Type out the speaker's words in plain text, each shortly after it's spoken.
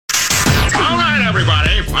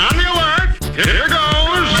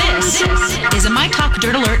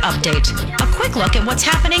update. A quick look at what's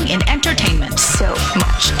happening in entertainment. So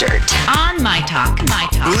much dirt. On My Talk.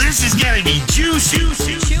 Well, this is going to be juicy.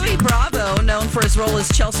 Chuy Bravo, known for his role as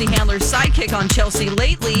Chelsey Handler's sidekick on Chelsea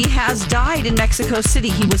lately, has died in Mexico City.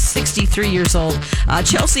 He was 63 years old.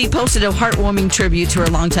 Chelsey posted a heartwarming tribute to her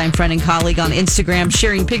longtime friend and colleague on Instagram,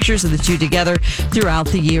 sharing pictures of the two together throughout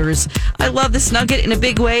the years. I love this nugget in a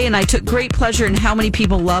big way, and I took great pleasure in how many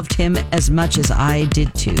people loved him as much as I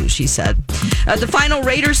did too, she said. The final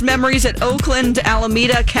Raiders memories at Oakland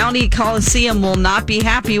Alameda County Coliseum will not be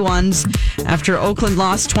happy ones. After Oakland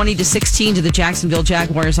lost 20-16 to the Jacksonville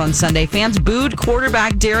Jaguars on Sunday, fans booed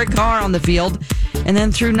quarterback Derek Carr on the field and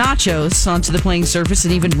then threw nachos onto the playing surface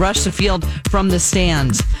and even rushed the field from the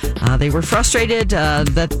stands. They were frustrated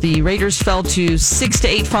that the Raiders fell to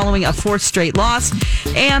 6-8 following a fourth straight loss.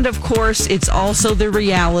 And of course, it's also the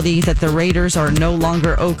reality that the Raiders are no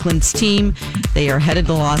longer Oakland's team. They are headed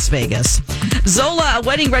to Las Vegas. Zola, a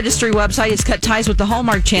wedding registry website, has cut ties with the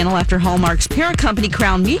Hallmark Channel after Hallmark's parent company,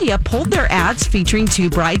 Crown Media, pulled their ads featuring two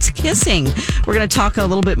brides kissing. We're going to talk a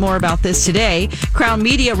little bit more about this today. Crown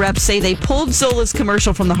Media reps say they pulled Zola's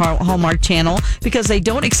commercial from the Hallmark Channel because they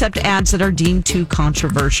don't accept ads that are deemed too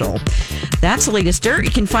controversial. That's the latest dirt.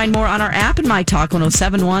 You can find more on our app and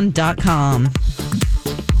mytalk1071.com.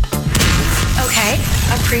 Okay,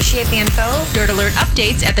 appreciate the info. Dirt Alert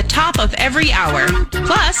updates at the top of every hour.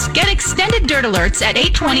 Plus, get extended Dirt Alerts at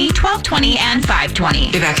 8:20, 12:20, and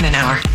 5:20. Be back in an hour.